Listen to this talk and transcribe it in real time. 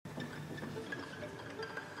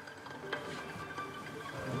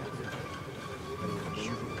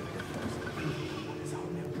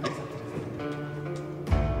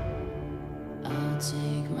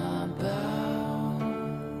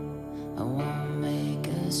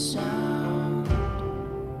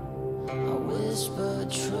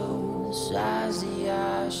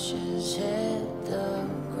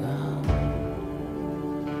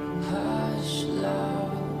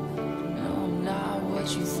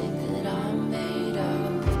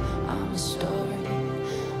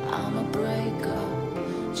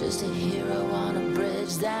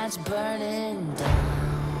that's burning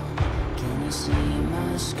down. Can you see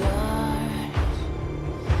my scars?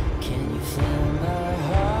 Can you feel my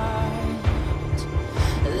heart?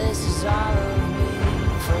 This is all of me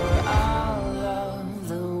for all of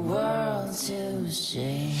the world to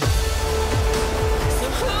see. So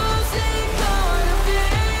who's it gonna be?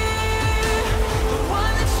 The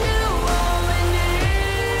one that you only need.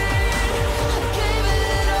 I gave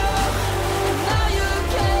it all, and now you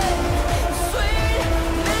get sweet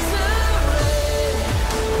misery.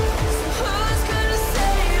 So who's gonna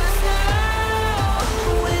save us now?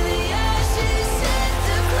 When the ashes hit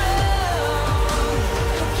the ground.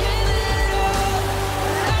 I gave it all,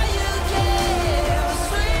 and now you get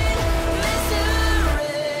sweet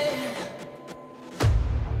misery.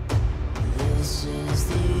 This is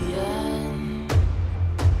the end,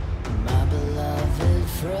 my beloved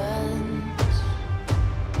friends.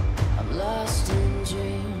 I'm lost in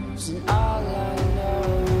dreams, and all I know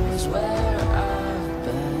is where I've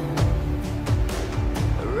been.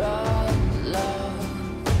 Run, love,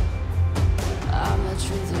 I'm the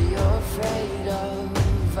truth that you're afraid of.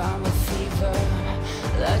 I'm a fever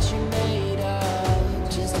that you made of,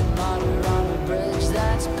 just a martyr on a bridge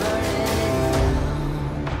that's burning down.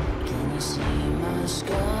 Can you see my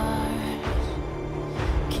scars?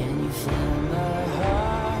 Can you feel my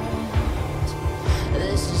heart?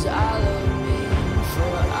 This is all of me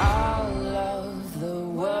for all of the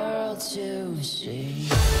world to see.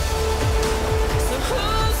 So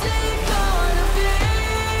who's it gonna be?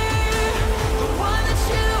 The one that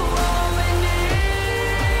you only need.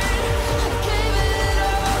 I gave it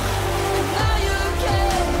all, and now you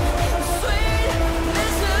get sweet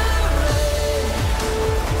misery.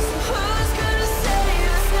 So who's gonna save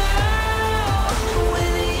us now?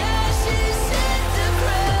 When the ashes hit the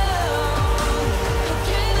ground. I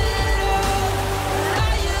gave it all, and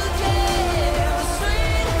now you get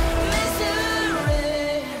sweet misery.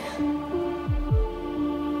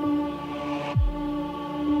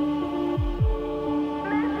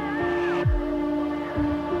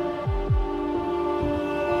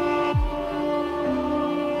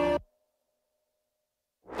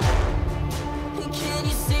 Can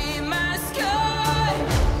you see my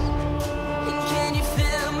scars? Can you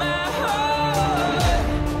feel my heart?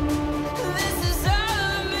 This is all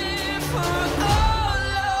of me for all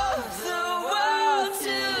of the world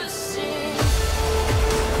to see.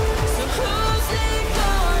 So who's it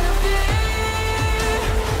gonna be?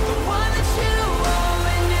 The one that you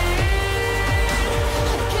only need.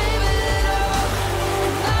 I gave it all,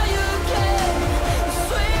 and now you get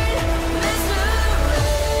sweet misery.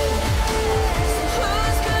 So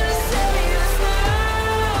who's gonna save us now?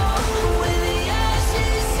 When the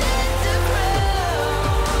ashes hit the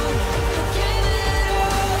ground. I gave it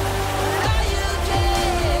all, and now you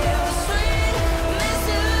get sweet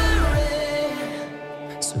misery.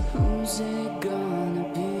 So who's it gonna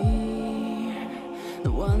be?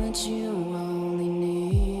 The one that you only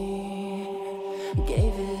need.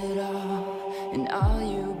 Gave it all, and all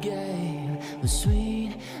you gave was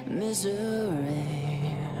sweet misery.